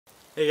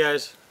Hey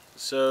guys,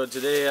 so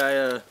today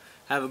I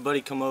have a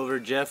buddy come over,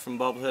 Jeff from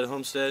Bobblehead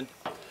Homestead.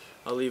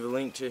 I'll leave a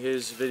link to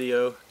his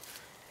video.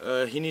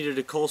 He needed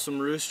to cull some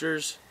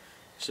roosters,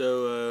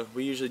 so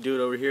we usually do it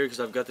over here because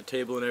I've got the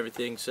table and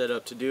everything set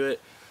up to do it.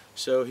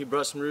 So he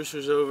brought some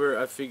roosters over.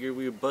 I figured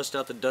we would bust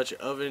out the Dutch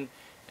oven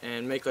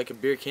and make like a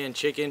beer can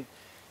chicken,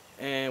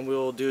 and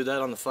we'll do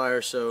that on the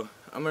fire. So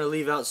I'm going to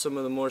leave out some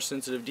of the more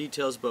sensitive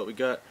details, but we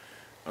got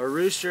our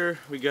rooster,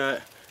 we got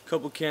a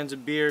couple cans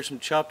of beer, some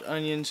chopped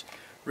onions,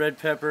 red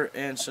pepper,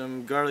 and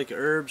some garlic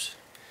herbs.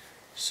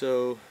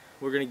 So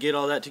we're gonna get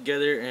all that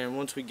together, and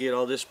once we get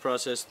all this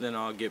processed, then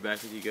I'll get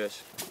back with you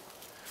guys.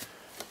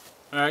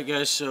 Alright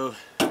guys, so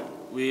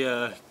we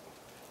got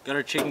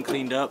our chicken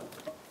cleaned up,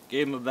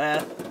 gave him a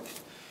bath,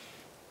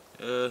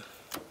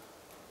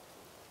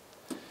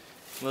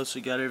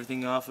 mostly got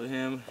everything off of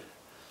him.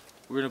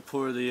 We're gonna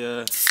pour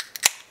the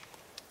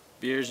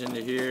beers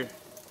into here.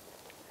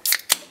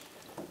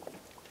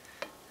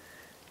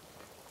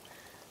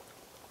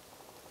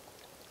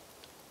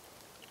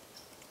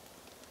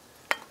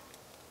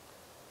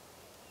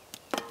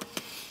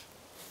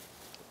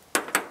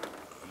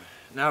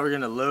 Now we're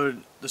going to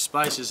load the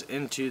spices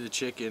into the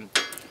chicken.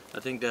 I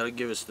think that'll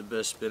give us the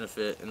best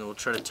benefit, and then we'll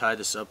try to tie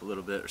this up a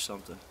little bit or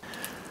something.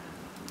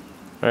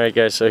 Alright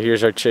guys, so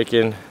here's our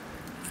chicken.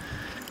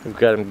 We've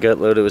got him gut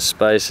loaded with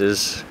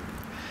spices.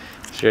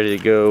 He's ready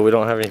to go. We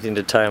don't have anything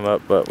to tie him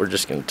up, but we're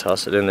just going to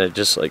toss it in there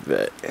just like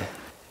that.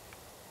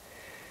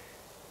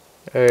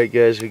 Alright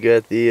guys, we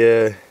got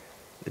the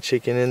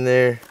chicken in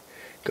there.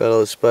 Got all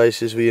the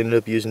spices. We ended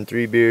up using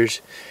 3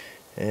 beers.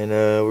 And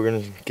we're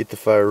going to get the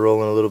fire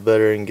rolling a little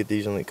better and get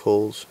these on the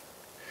coals.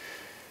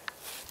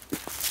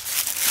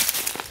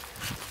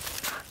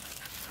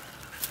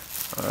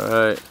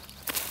 Alright,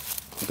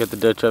 got the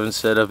Dutch oven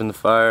set up in the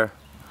fire.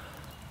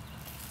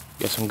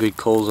 Got some good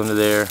coals under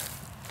there.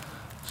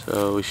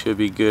 So we should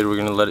be good. We're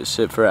going to let it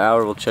sit for an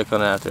hour. We'll check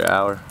on it after an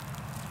hour.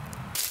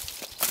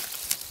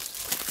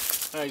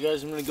 Alright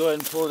guys, I'm going to go ahead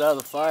and pull it out of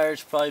the fire.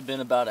 It's probably been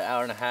about an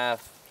hour and a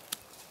half.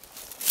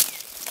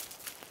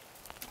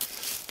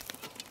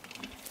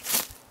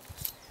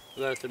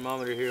 We got a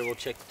thermometer here, we'll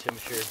check the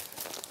temperature.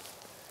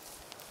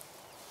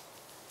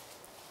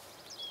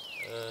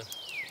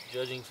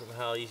 Judging from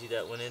how easy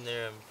that went in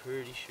there, I'm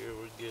pretty sure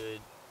we're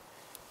good.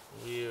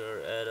 We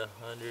are at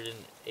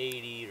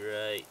 180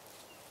 right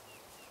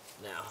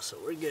now, so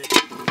we're good.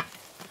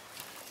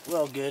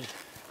 Well, good.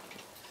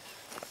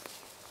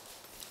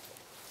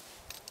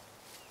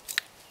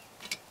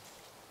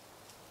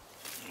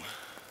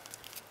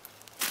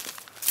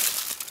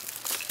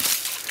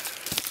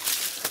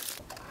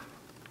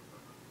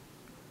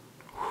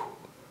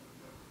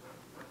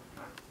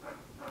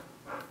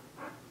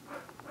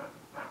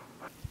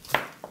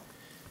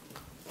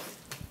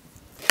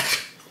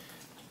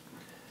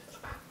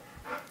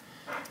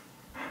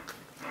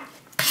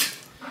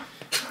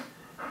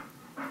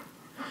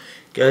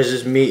 Guys,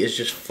 this meat is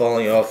just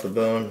falling off the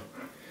bone.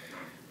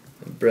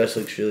 The breast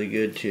looks really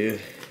good too.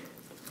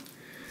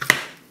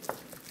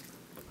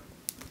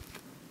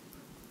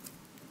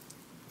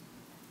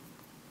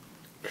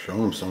 Show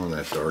them some of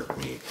that dark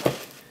meat.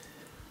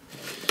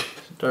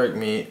 Dark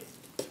meat.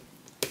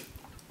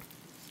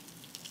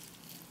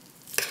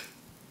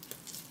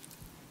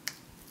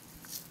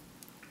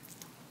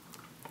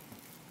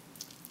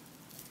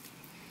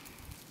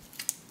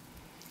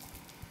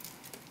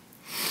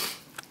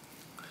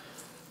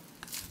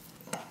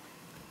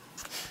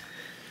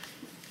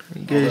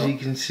 As you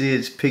can see,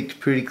 it's picked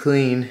pretty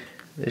clean.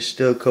 There's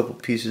still a couple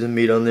pieces of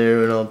meat on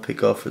there, and I'll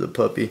pick off for the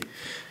puppy.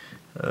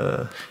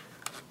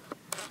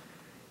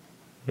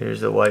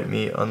 Here's the white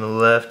meat on the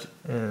left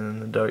and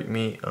the dark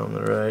meat on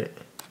the right.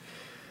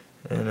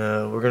 And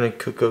we're gonna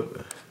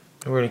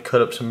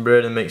cut up some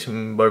bread and make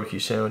some barbecue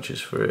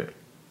sandwiches for it.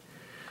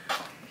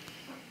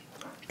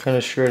 Kind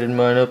of shredded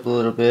mine up a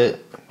little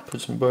bit.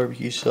 Put some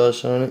barbecue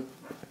sauce on it.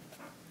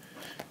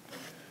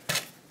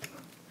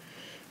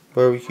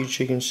 Barbecue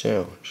chicken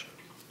sandwich.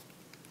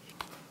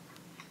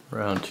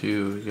 Round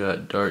 2, we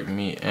got dark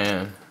meat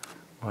and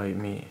white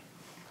meat.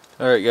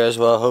 Alright guys,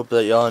 well I hope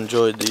that y'all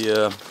enjoyed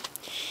the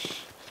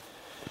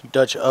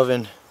Dutch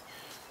oven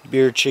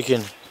beer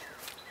chicken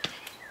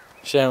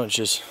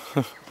sandwiches.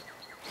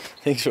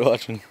 Thanks for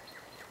watching.